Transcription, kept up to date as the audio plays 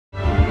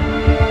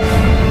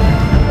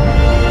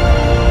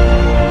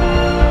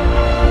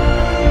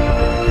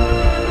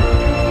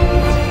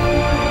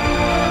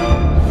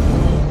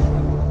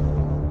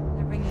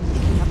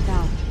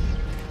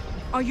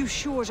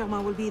sure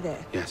Germain will be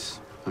there?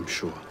 Yes, I'm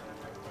sure.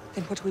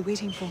 Then what are we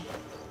waiting for?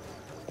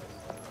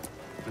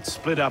 Let's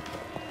split up.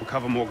 We'll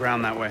cover more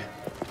ground that way.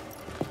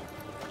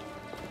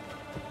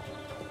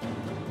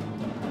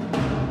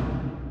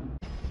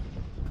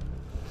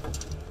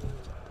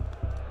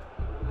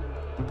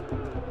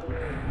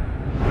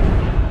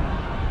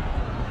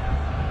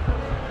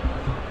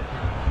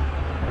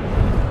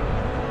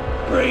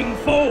 Bring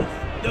forth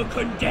the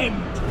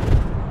condemned!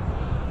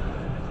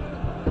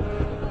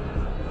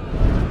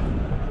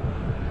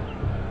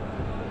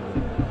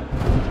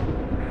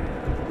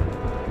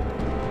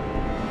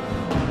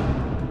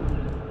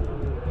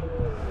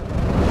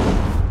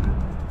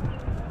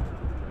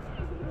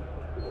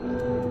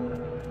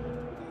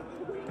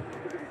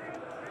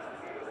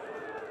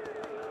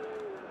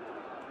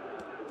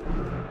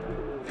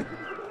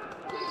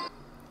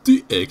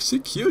 The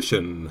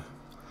execution!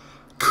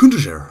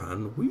 Countach,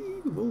 and we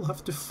will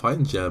have to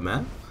find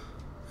Germain.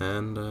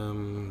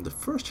 And the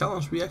first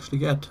challenge we actually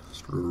get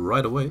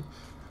right away,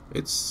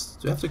 it's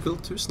to have to kill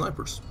 2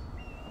 snipers.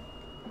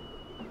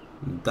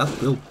 That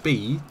will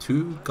be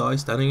 2 guys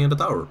standing in the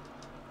tower.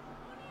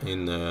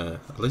 In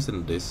at least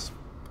in this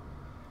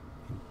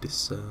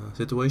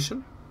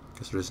situation,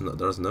 because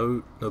there's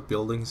no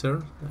buildings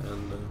here,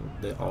 and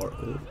they are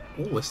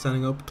always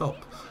standing up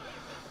top.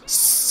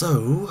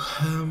 So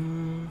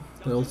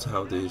they also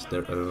have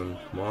their own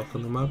mark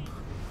on the map.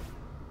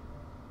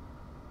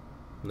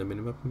 The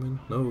minimap, I mean.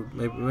 No,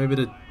 maybe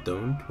they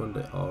don't when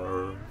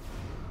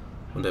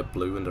they're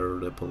blue and they're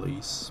the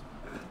police.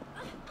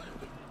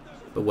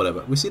 But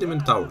whatever. We see them in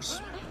the towers.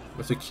 We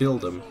have to kill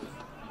them,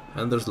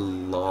 and there's a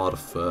lot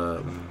of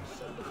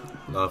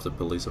the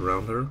police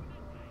around her.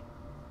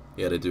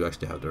 Yeah, they do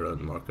actually have their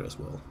own marker as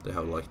well. They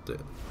have like the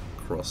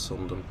cross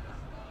on them,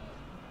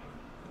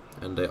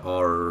 and they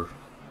are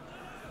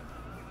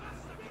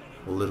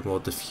a little more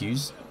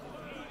diffused,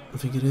 I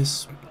think it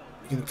is.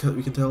 We can tell.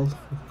 We can call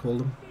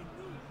them.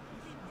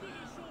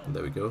 And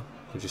there we go.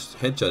 We just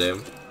headshot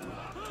him,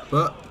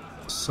 but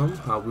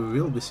somehow we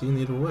will be seen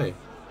either way.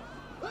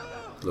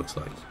 It looks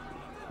like.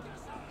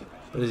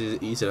 But it is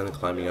easier than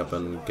climbing up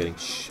and getting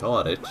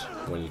shot at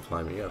when you're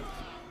climbing up.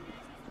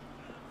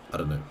 I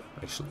don't know,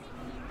 actually,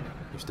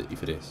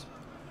 if it is.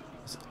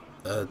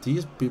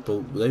 These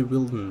people, they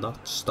will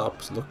not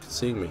stop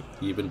seeing me,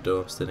 even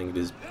though I'm standing in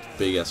this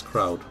big ass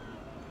crowd.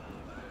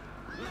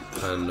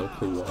 And no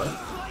clue why.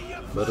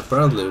 But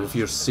apparently, if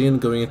you're seen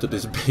going into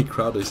this big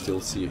crowd, they still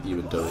see you,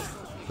 even though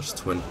there's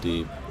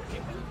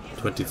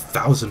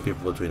 20,000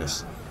 people between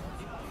us.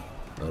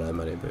 Not that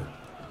many, but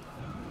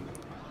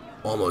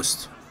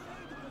almost.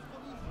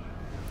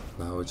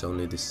 Now it's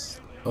only this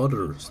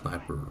other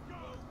sniper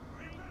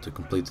to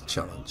complete the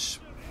challenge.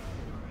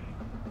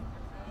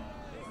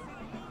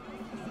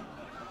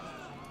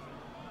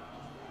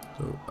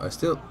 So I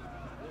still,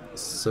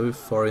 so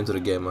far into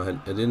the game, I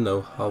didn't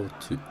know how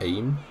to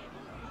aim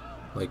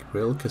like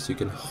real, because you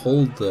can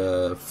hold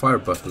the fire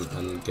button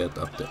and get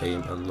up the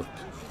aim and look,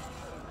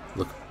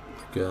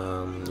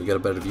 you get a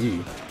better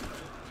view.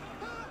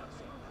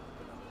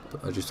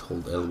 But I just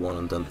hold L1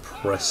 and then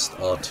pressed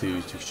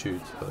R2 to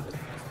shoot, but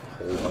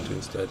hold R2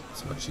 instead,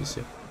 it's much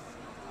easier.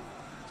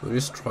 So we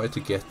just try to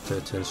get the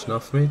attention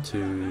off me so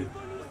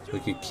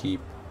we can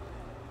keep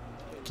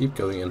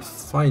going and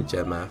find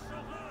Germain,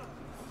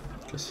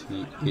 because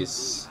he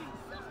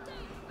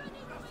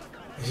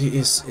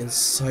is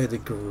inside the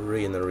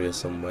green area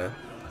somewhere.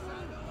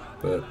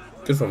 But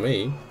good for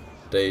me,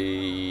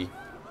 the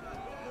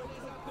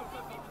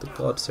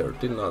gods here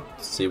did not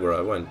see where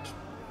I went.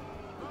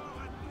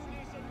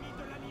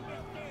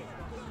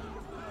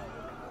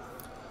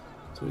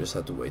 So we just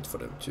have to wait for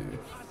them to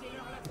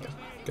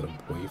get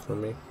away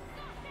from me.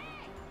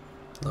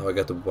 Now I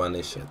got to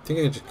vanish. I think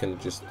I can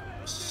just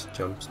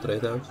jump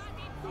straight out.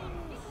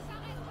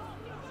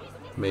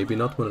 Maybe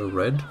not when they're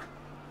red.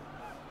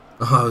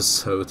 Oh, I was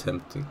so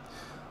tempted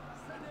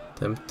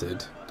to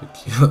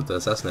kill, to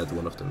assassinate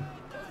one of them.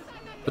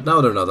 But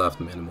now they're not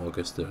after me anymore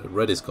because the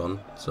red is gone.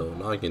 So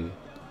now I can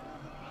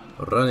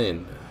run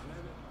in.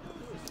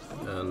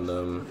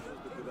 And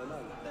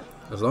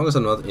as long as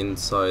I'm not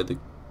inside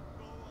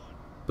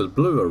the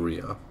blue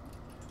area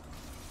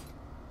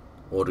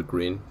or the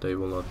green, they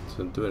will not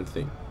do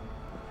anything.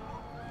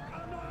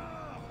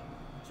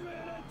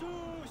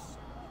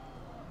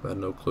 I had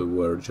no clue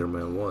where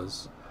Germain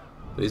was.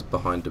 But he's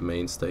behind the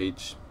main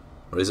stage,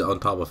 or is it on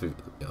top of it?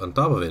 On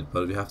top of it,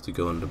 but we have to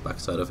go on the back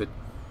side of it.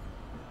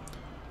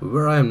 But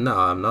where I am now,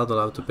 I'm not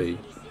allowed to be.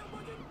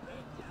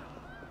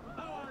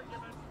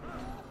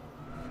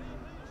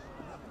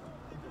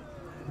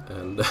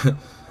 And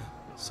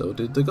so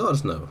did the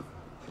gods know.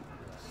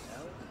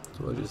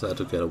 So I just had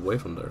to get away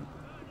from there.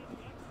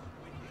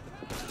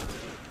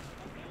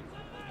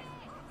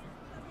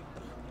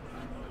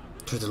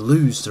 Try to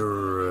lose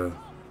their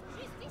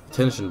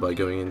attention by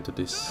going into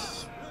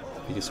this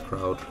biggest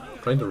crowd,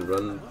 trying to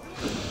run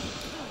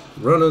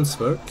and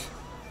smoke.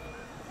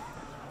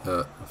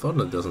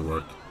 Unfortunately, it doesn't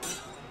work.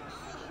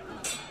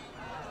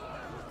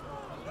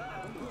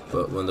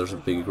 But when there's a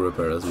big group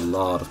here, there's a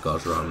lot of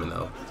guards around me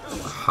now.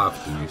 I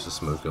have to use the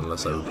smoke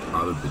unless I'm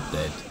a bit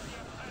dead.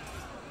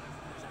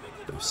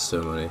 There's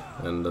so many,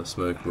 and the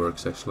smoke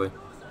works actually.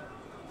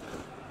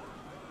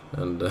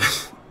 And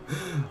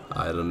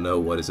I don't know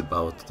what it's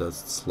about that's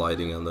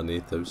sliding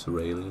underneath those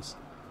railings.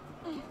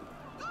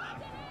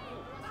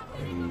 I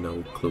have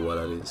no clue what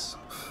that is.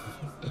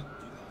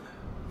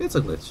 It's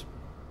a glitch.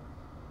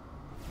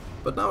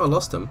 But now I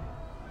lost him.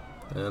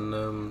 And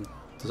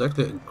there's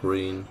actually a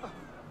green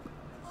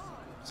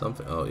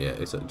something. Oh yeah,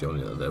 it's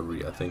only that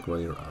every. I think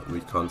when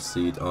we can't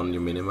see it on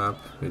your minimap,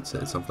 it's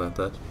something like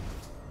that.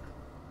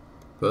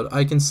 But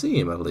I can see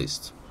him at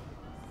least.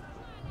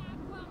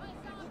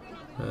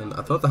 And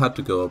I thought I had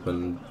to go up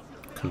and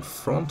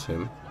confront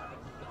him,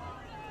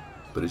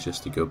 but it's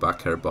just to go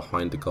back here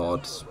behind the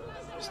guards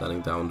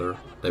standing down there.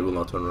 They will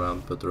not turn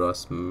around, but the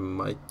rest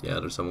might. Yeah,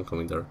 there's someone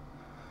coming there.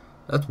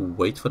 I have to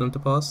wait for them to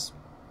pass.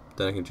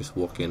 Then I can just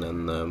walk in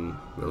and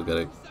we'll get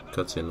a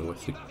cutscene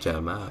with the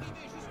Jamal.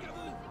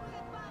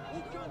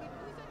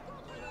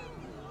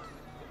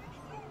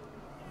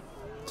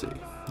 See,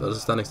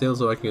 that's standing still,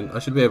 so I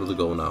should be able to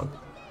go now.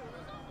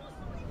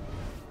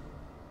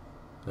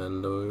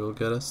 And we will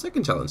get a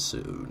second challenge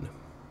soon.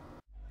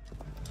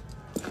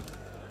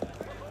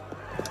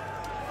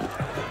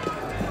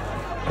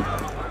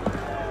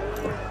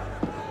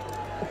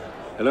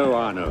 Hello,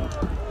 Arno.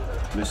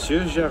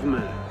 Monsieur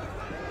Germain.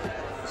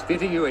 It's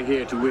fitting you are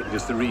here to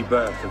witness the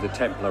rebirth of the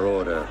Templar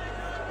Order.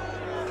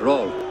 After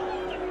all,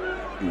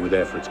 you were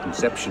there for its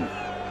conception.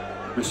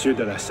 Monsieur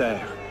de la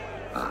Serre.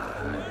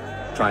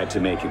 I tried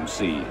to make him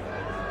see.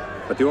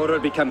 But the Order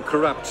had become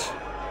corrupt,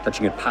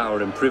 touching at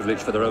power and privilege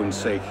for their own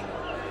sake.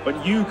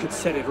 But you could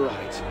set it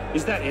right.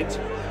 Is that it?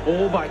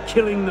 All by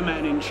killing the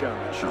man in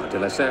charge. Oh, de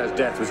la Serre's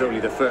death was only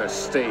the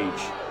first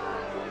stage.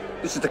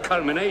 This is the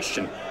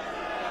culmination.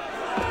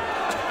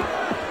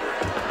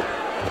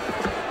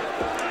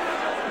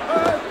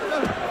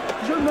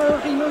 Je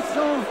meurs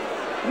innocent.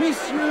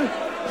 Messieurs,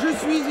 je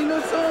suis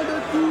innocent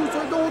de tout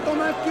ce dont on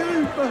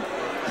m'inculpe.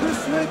 Je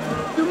souhaite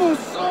que mon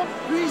sang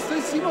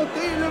puisse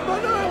cimenter le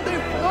bonheur des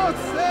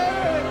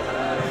Français.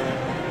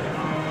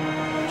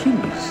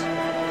 Kings.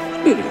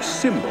 It's merely a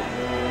symbol.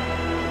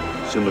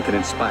 A symbol can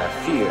inspire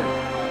fear,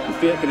 and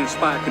fear can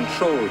inspire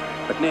control,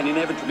 but men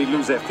inevitably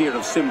lose their fear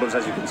of symbols,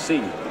 as you can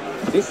see.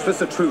 This was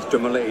the truth de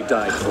Molay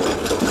died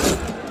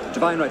for.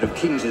 Divine right of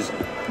kings is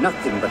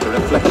nothing but a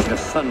reflection of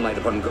sunlight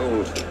upon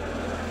gold.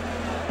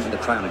 And the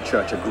crown and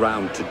church are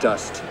ground to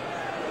dust.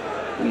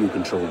 Who you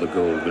control the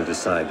gold will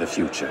decide the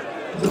future.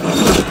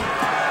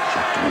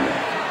 Jacques de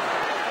Molay.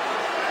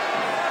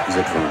 Vous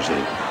êtes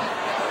vengé.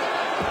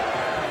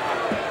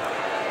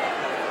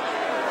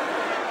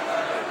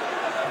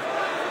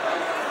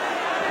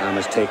 I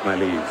must take my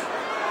leave.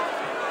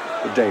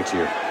 Good day to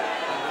you.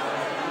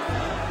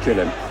 Kill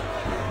him.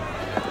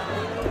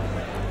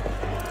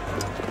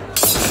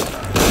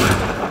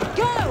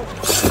 Go!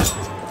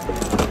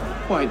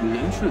 Quite an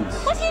entrance.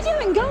 What are you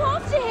doing? Go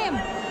after him!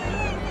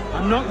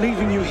 I'm not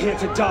leaving you here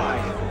to die.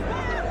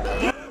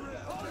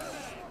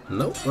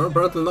 No, we're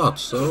apparently not,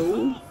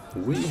 so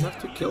we have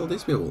to kill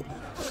these people.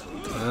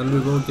 And we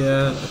will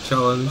get a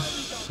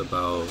challenge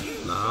about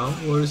now.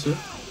 Where is it?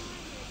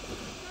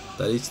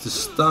 That is to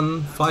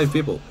stun 5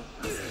 people.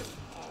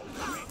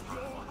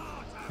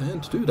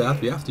 And to do that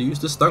we have to use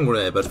the stun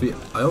grenade, but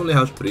I only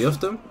have 3 of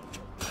them.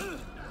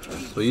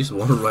 So I use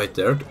one right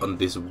there on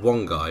this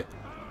one guy.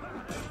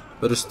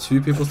 But there's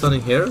 2 people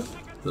standing here,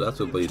 so that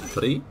will be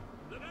 3.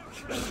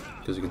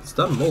 Because you can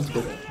stun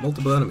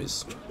multiple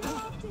enemies.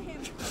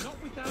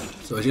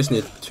 So I just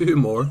need 2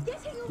 more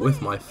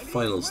with my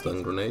final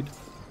stun grenade.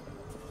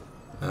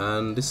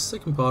 And this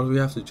second part we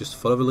have to just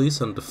follow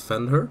Elise and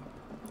defend her.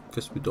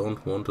 Because we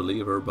don't want to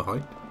leave her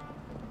behind.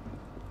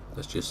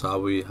 That's just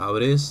how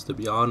it is to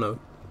be Arno.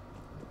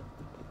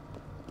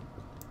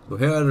 So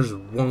here there's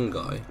one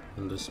guy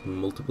and there's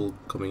multiple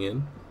coming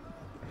in.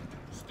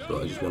 So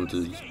I just want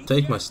to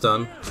take my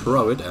stun,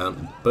 throw it,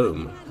 and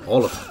boom,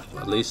 all of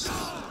them. At least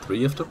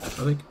 3 of them,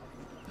 I think,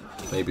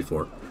 maybe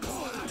 4.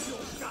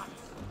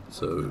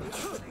 So you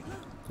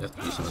have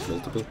to use them as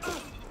multiple,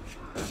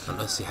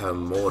 unless you have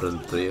more than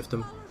 3 of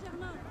them.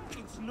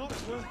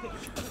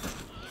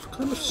 What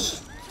kind of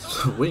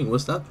swing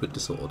was that with the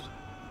sword?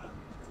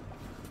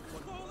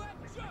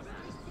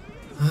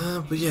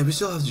 But yeah, we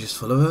still have to just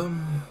follow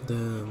him.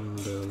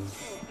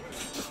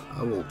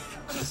 I will.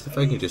 If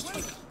I can just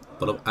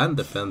follow and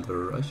defend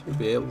her, I should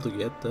be able to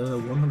get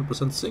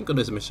 100% sync on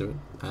this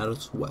mission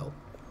as well.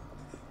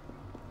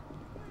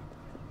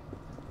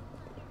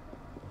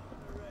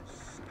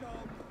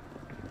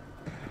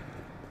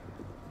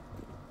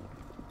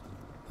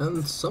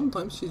 And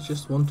sometimes you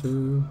just want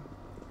to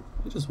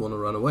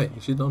run away.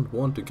 You don't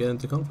want to get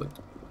into conflict.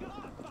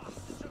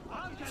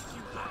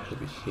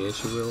 Maybe here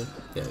she will.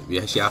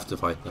 Yeah, she have to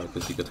fight now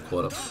because she got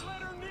caught up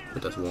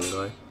with that one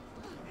guy.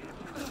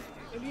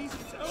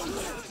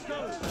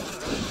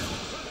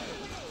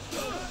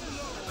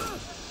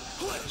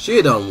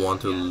 She don't want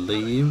to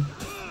leave.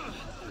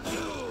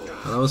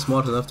 And I was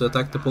smart enough to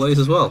attack the police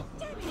as well.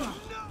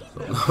 So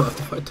Well, now I have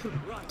to fight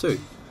him too.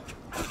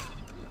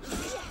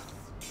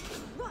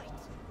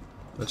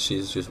 But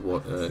she's just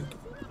going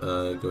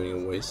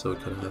away, so we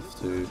kind of have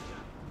to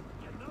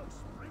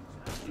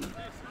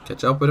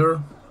catch up with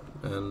her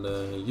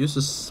and use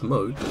the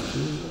smoke to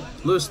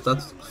lose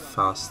that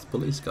fast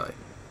police guy.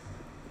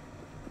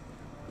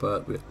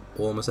 But we're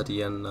almost at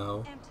the end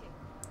now,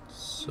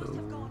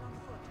 so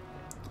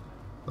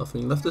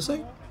nothing left to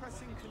say.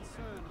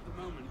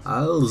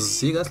 I'll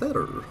see you guys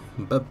later.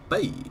 Bye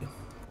bye.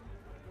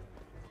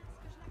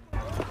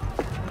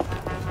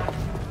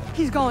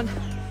 He's gone.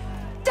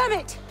 Damn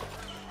it!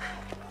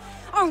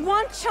 Our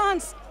one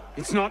chance!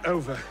 It's not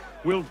over.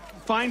 We'll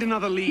find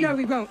another lead. No,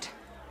 we won't.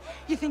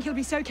 You think he'll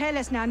be so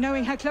careless now,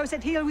 knowing how close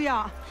at heel we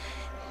are?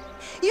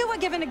 You were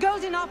given a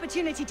golden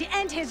opportunity to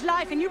end his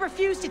life, and you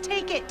refused to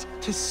take it.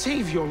 To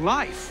save your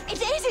life?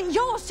 It isn't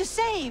yours to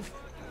save.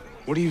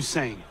 What are you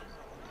saying?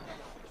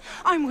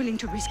 I'm willing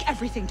to risk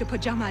everything to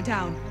put Jama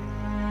down.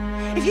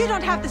 If you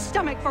don't have the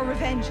stomach for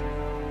revenge,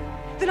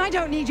 then I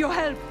don't need your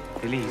help.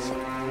 Elise.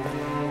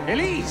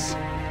 Elise!